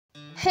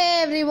Hey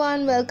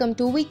everyone, welcome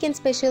to Weekend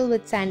Special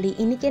with Sandy.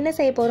 இன்னைக்கு என்ன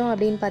செய்ய போறோம்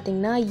அப்படினு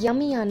பாத்தீங்கன்னா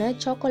yummy-யான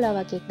Choco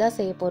Lava Cake தான்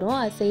செய்ய போறோம்.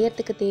 அது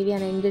செய்யிறதுக்கு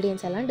தேவையான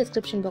ingredients எல்லாம்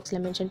description boxல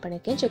மென்ஷன்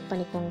பண்ணிருக்கேன், செக்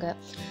பண்ணிக்கோங்க.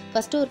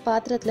 ஃபர்ஸ்ட் ஒரு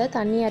பாத்திரத்துல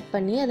தண்ணி ஆட்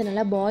பண்ணி அது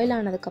நல்லா பாயில்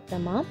ஆனதுக்கு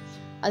அப்புறமா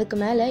அதுக்கு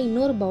மேல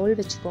இன்னொரு பவுல்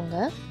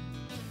வெச்சுக்கோங்க.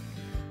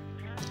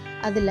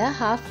 அதுல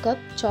 1/2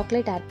 கப்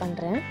சாக்லேட் ஆட்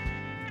பண்றேன்.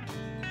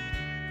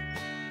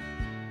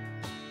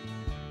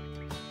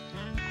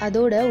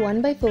 அதோட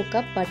 1/4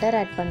 கப்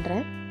பட்டர் ஆட்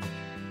பண்றேன்.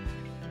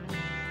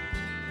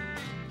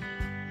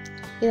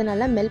 இத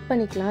நல்லா மெல்ட்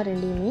பண்ணிக்கலாம்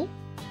ரெண்டையுமே.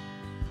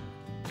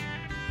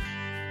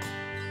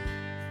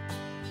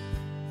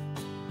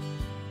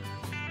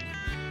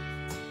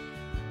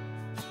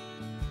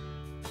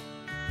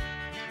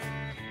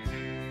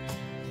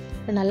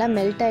 நல்லா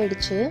மெல்ட்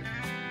ஆயிடுச்சு.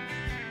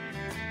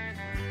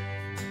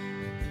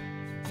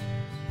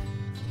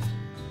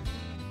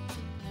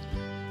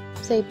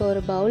 சோ இப்போ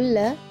ஒரு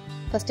பவுல்ல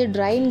ஃபர்ஸ்ட்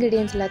ட்ரை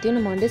இன்கிரிடியன்ட்ஸ் எல்லாத்தையும்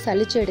நம்ம வந்து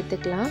சலிச்சு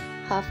எடுத்துக்கலாம்.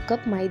 1/2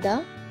 கப் மைதா,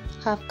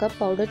 1/2 cup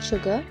powder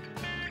sugar,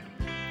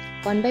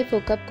 1/4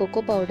 cup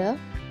cocoa powder,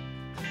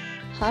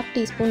 1/2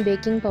 teaspoon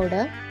baking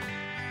powder,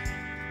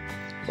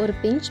 ஒரு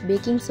pinch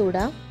baking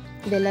soda.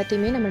 இது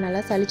எல்லாத்தையுமே நம்ம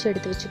நல்லா சலிச்சு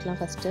எடுத்து வச்சுக்கலாம்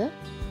ஃபர்ஸ்ட்.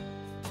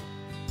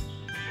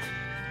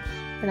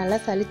 நல்லா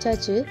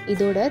சலிச்சாச்சு.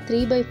 இதோட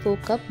 3/4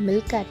 cup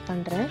milk ஆட்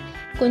பண்றேன்.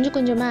 கொஞ்சம்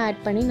கொஞ்சமா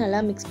ஆட் பண்ணி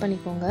நல்லா mix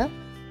பண்ணிக்கோங்க.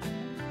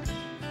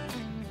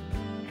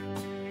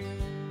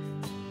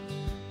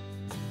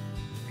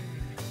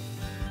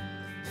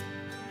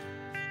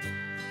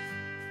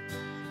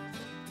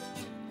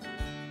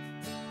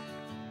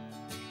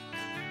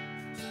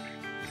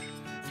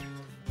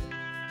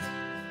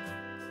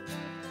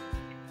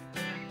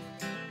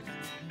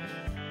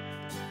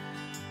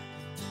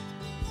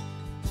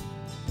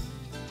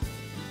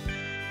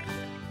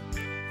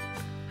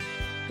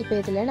 இப்போ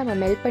இதல நம்ம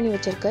மெல்ட் பண்ணி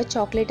வச்சிருக்க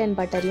சாக்லேட் அண்ட்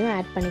பட்டரையும்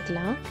ஆட்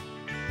பண்ணிக்கலாம்.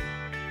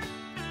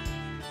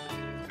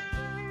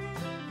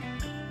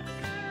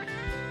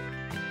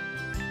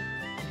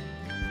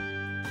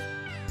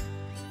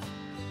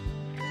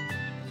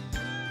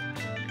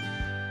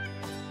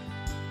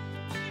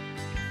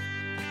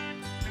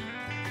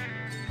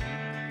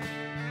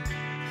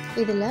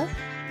 இதல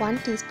 1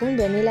 டீஸ்பூன்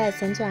வெனிலா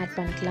எசன்ஸ் ஆட்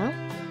பண்ணிக்கலாம்.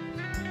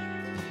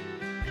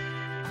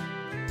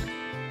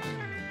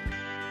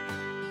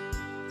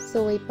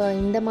 ஸோ இப்போ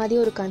இந்த மாதிரி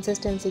ஒரு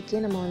கன்சிஸ்டன்சிக்கு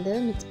நம்ம வந்து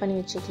மிக்ஸ் பண்ணி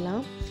வச்சுக்கலாம்.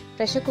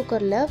 ப்ரெஷர்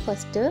குக்கரில்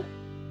ஃபஸ்ட்டு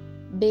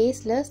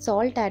பேஸில்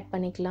சால்ட் ஆட்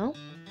பண்ணிக்கலாம்.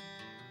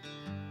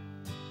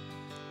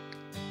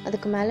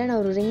 அதுக்கு மேலே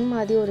நான் ஒரு ரிங்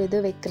மாதிரி ஒரு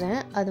இது வைக்கிறேன்.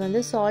 அது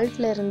வந்து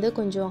சால்ட்டில் இருந்து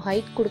கொஞ்சம்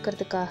ஹைட்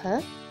கொடுக்கறதுக்காக.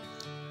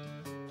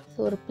 ஸோ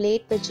ஒரு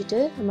பிளேட்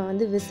வச்சுட்டு நம்ம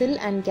வந்து விசில்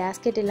அண்ட்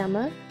கேஸ்கெட்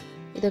இல்லாமல்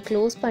இதை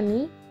க்ளோஸ்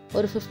பண்ணி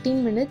ஒரு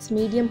 15 மினிட்ஸ்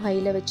மீடியம்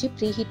ஹையில் வச்சு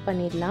ப்ரீஹீட்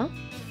பண்ணிடலாம்.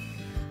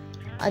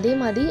 அதே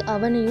மாதிரி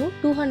அவனையும்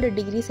 200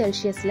 டிகிரி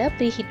செல்சியஸில்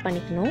ப்ரீஹீட்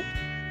பண்ணிக்கணும்.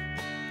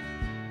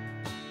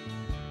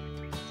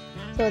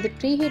 ஸோ அது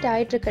ப்ரீஹீட்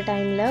ஆகிட்டு இருக்க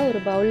டைமில் ஒரு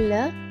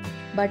பவுலில்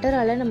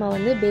பட்டரால் நம்ம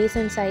வந்து பேஸ்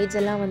அண்ட் சைட்ஸ்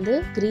எல்லாம் வந்து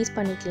க்ரீஸ்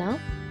பண்ணிக்கலாம்.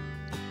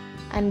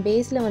 அண்ட்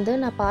பேஸில் வந்து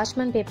நான்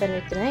பார்ச்மெண்ட் பேப்பர்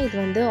வைக்கிறேன். இது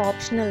வந்து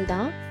ஆப்ஷனல்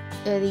தான்,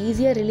 இது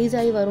ஈஸியாக ரிலீஸ்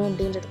ஆகி வரும்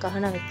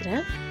அப்படின்றதுக்காக நான்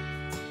வைக்கிறேன்.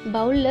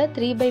 பவுலில்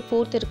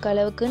 3/4 இருக்க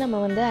அளவுக்கு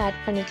நம்ம வந்து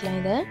ஆட் பண்ணிக்கலாம்.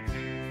 இதை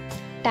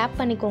டேப்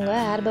பண்ணிக்கோங்க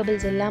ஏர்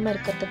பபிள்ஸ் இல்லாமல்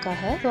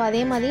இருக்கிறதுக்காக. ஸோ அதே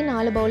மாதிரி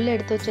 4 பவுலில்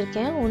எடுத்து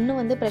வச்சுருக்கேன். ஒன்று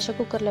வந்து ப்ரெஷர்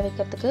குக்கரில்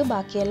வைக்கிறதுக்கு,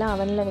 பாக்கியெல்லாம்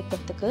அவனில்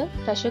வைக்கிறதுக்கு.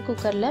 ப்ரெஷர்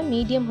குக்கரில்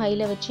மீடியம்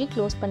ஹையில் வச்சு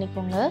க்ளோஸ்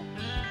பண்ணிக்கோங்க.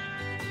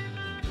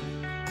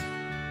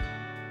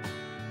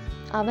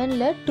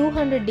 அவனில்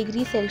 200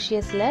 டிகிரி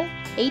செல்சியஸில்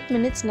 8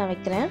 மினிட்ஸ் நான்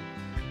வைக்கிறேன்.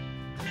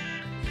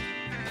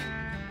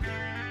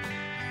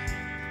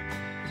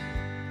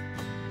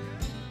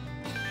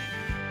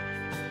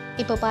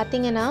 இப்போ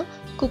பார்த்தீங்கன்னா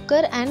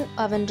குக்கர் அண்ட்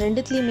அவன்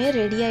ரெண்டுத்துலேயுமே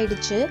ரெடி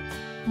ஆயிடுச்சு.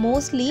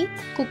 மோஸ்ட்லி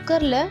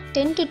குக்கரில்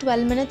 10 to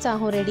 12 மினிட்ஸ்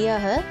ஆகும்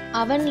ரெடியாக,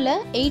 அவனில்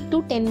 8 to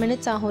 10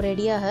 மினிட்ஸ் ஆகும்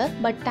ரெடியாக.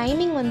 பட்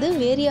டைமிங் வந்து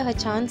வேரி ஆக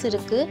சான்ஸ்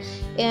இருக்குது.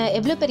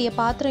 எவ்வளோ பெரிய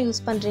பாத்திரம்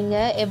யூஸ் பண்ணுறீங்க,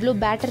 எவ்வளோ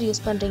பேட்டர்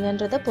யூஸ்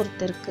பண்ணுறீங்கன்றதை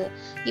பொறுத்து இருக்குது.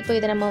 இப்போ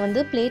இதை நம்ம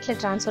வந்து பிளேட்டில்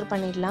ட்ரான்ஸ்ஃபர்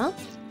பண்ணிடலாம்.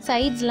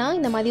 சைட்ஸ்லாம்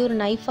இந்த மாதிரி ஒரு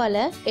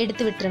நைஃபால்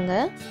எடுத்து விட்டுருங்க.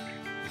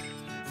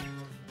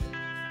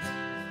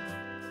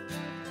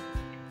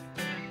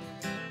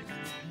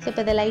 ஸோ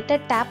இப்போ இதை லைட்டாக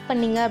டேப்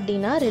பண்ணிங்க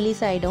அப்படின்னா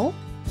ரிலீஸ் ஆகிடும்.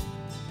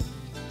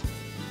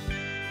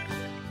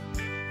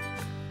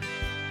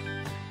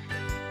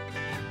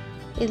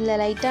 இதில்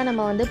லைட்டாக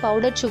நம்ம வந்து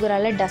பவுடர்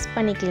சுகரால் டஸ்ட்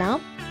பண்ணிக்கலாம்.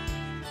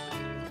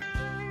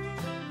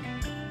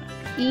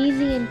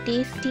 ஈஸி அண்ட்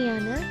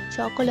டேஸ்டியான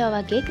சாக்கோ லாவா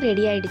கேக்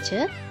ரெடி ஆயிடுச்சு.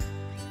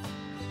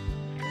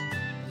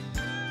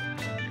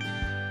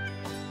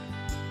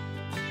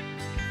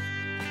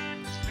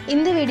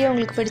 இந்த வீடியோ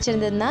உங்களுக்கு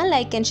பிடிச்சிருந்ததுன்னா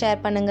லைக் அண்ட்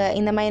ஷேர் பண்ணுங்கள்.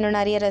 இந்த மாதிரி இன்னும்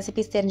நிறைய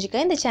ரெசிபிஸ்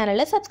தெரிஞ்சுக்க இந்த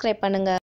சேனலை சப்ஸ்கிரைப் பண்ணுங்கள்.